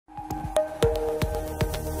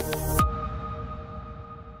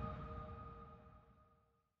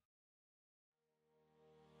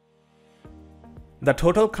The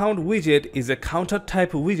total count widget is a counter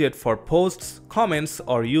type widget for posts, comments,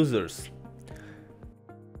 or users.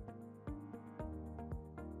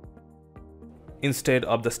 Instead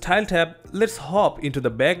of the Style tab, let's hop into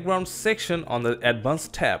the Background section on the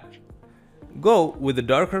Advanced tab. Go with the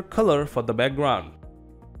darker color for the background.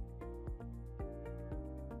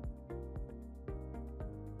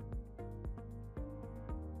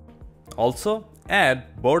 Also,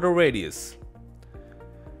 add border radius.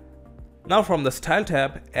 Now from the Style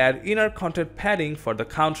tab, add inner content padding for the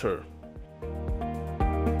counter.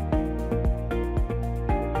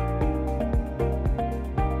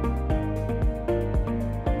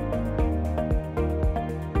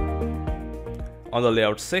 On the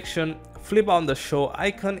Layout section, flip on the Show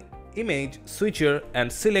Icon image switcher and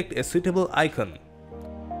select a suitable icon.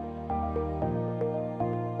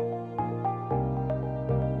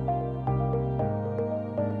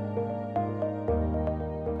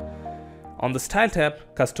 On the Style tab,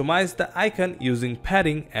 customize the icon using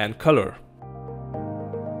padding and color.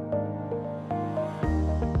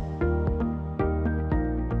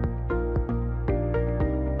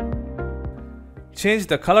 Change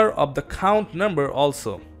the color of the count number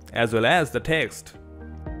also, as well as the text.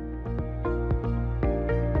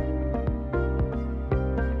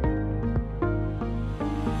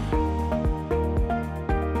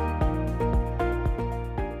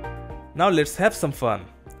 Now let's have some fun.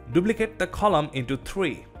 Duplicate the column into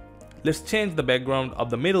 3. Let's change the background of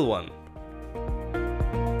the middle one.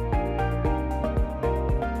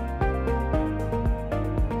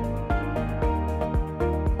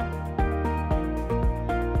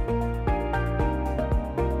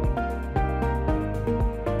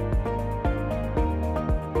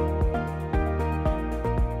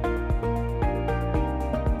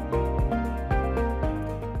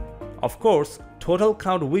 Of course, Total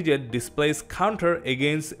Count widget displays counter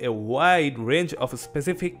against a wide range of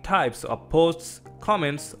specific types of posts,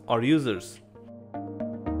 comments, or users.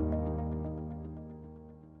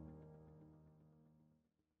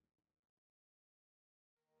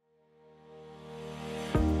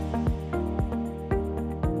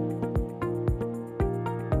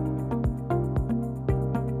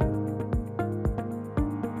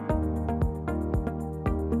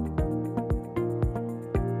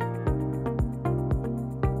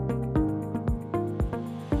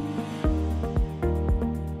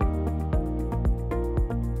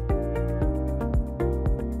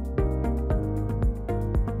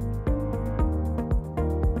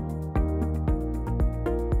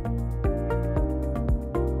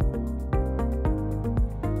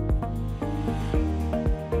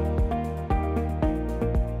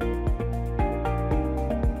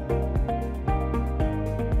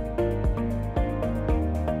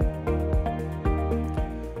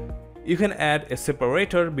 You can add a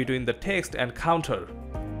separator between the text and counter.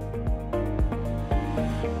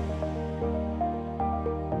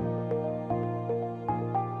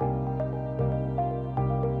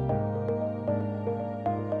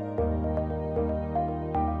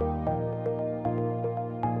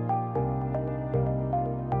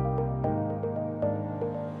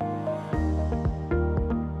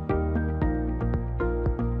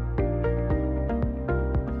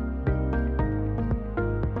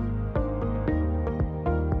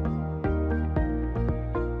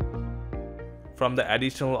 From the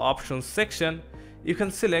Additional Options section, you can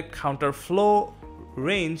select counter flow,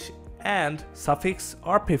 range, and suffix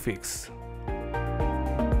or prefix.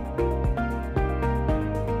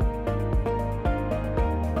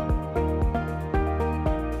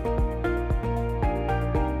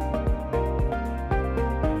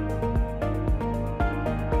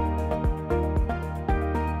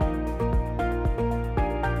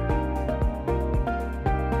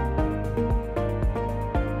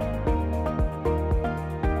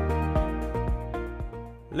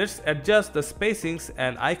 Let's adjust the spacings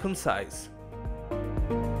and icon size.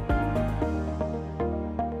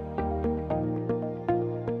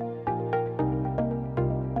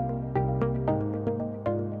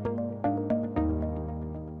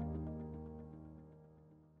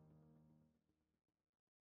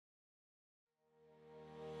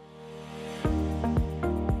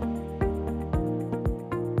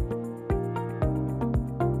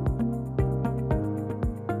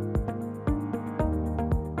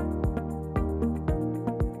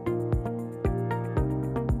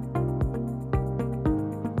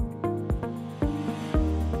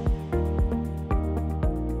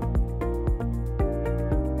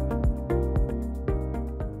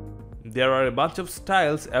 There are a bunch of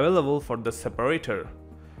styles available for the separator.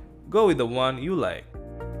 Go with the one you like.